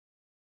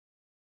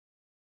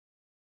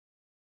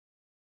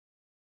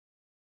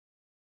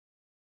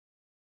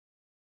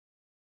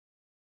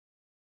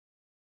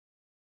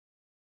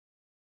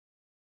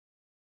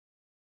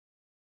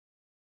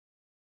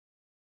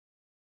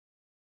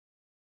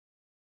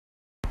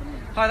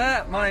Hi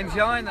there, my name's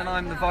Jan and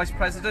I'm the Vice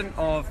President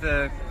of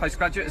the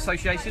Postgraduate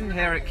Association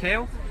here at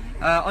Keele.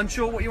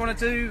 Unsure what you want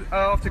to do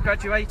after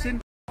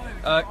graduating?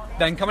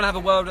 Then come and have a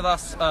word with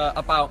us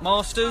about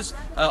Masters.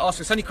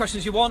 Ask us any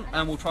questions you want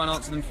and we'll try and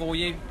answer them for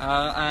you,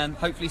 and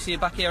hopefully see you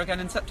back here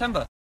again in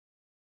September.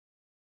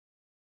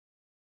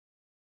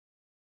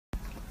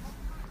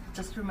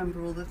 Just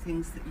remember all the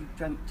things that you've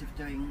dreamt of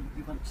doing.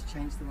 You want to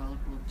change the world,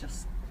 well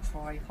just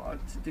try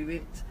hard to do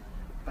it,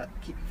 but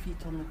keep your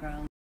feet on the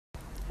ground.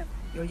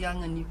 You're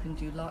young and you can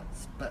do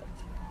lots, but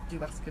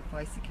do ask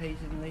advice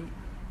occasionally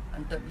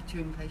and don't be too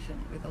impatient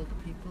with older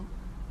people.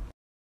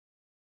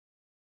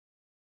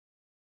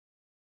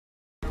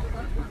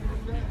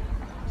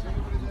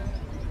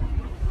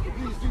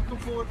 Please do come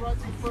forward right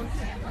to the front.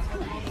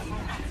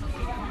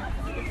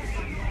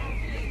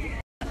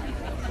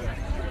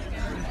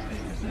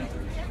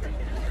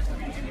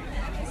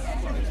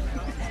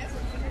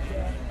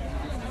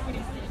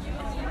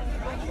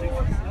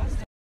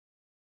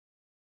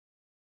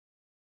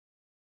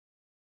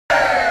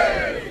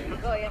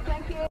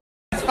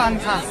 It's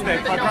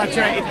fantastic. I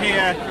graduated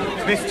here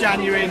this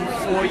January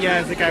 4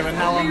 years ago and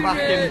now I'm back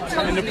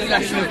in the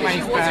profession of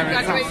mace bearer.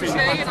 It's absolutely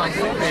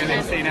fantastic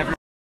really seeing everyone.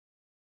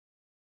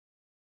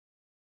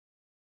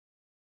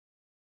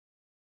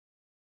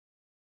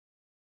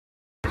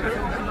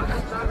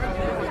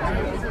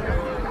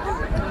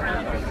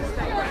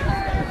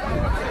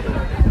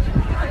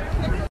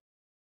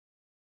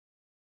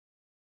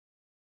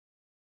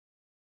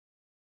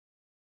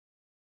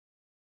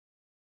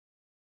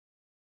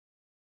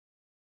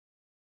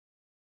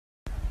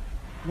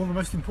 One of the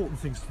most important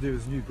things to do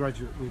as a new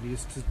graduate really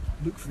is to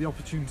look for the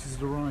opportunities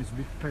that arise and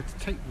be prepared to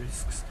take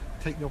risks,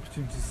 take the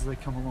opportunities as they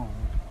come along.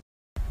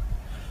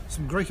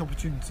 Some great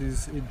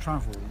opportunities in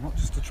travel, not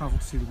just to travel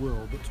to see the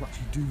world, but to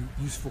actually do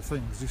useful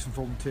things, do some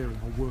volunteering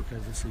or work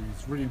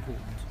overseas, really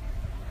important.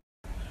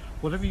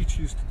 Whatever you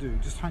choose to do,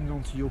 just hang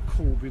on to your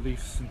core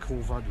beliefs and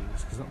core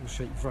values, because that will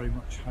shape very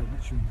much how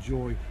much you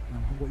enjoy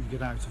and what you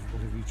get out of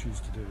whatever you choose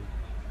to do.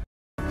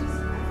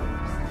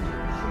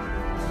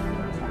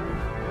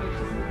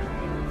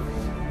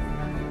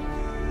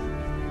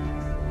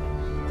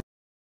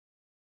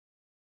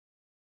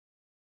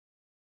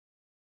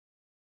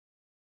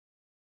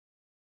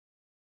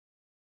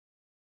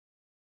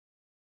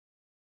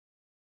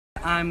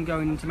 I'm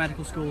going to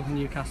medical school in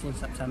Newcastle in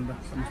September,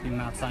 so I must be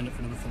mad signed up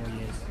for another 4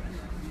 years.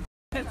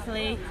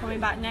 Hopefully coming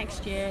back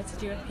next year to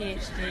do a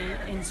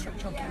PhD in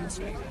structural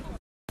chemistry.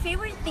 My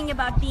favorite thing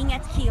about being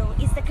at Keele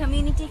is the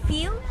community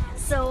feel.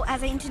 So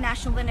as an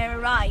international when I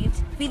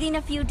arrived, within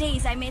a few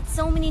days I met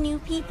so many new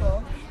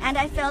people and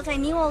I felt I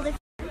knew all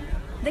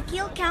the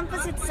Keele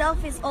campus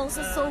itself is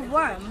also so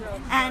warm,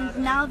 and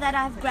now that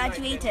I've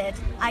graduated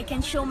I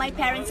can show my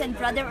parents and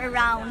brother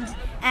around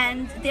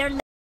and they're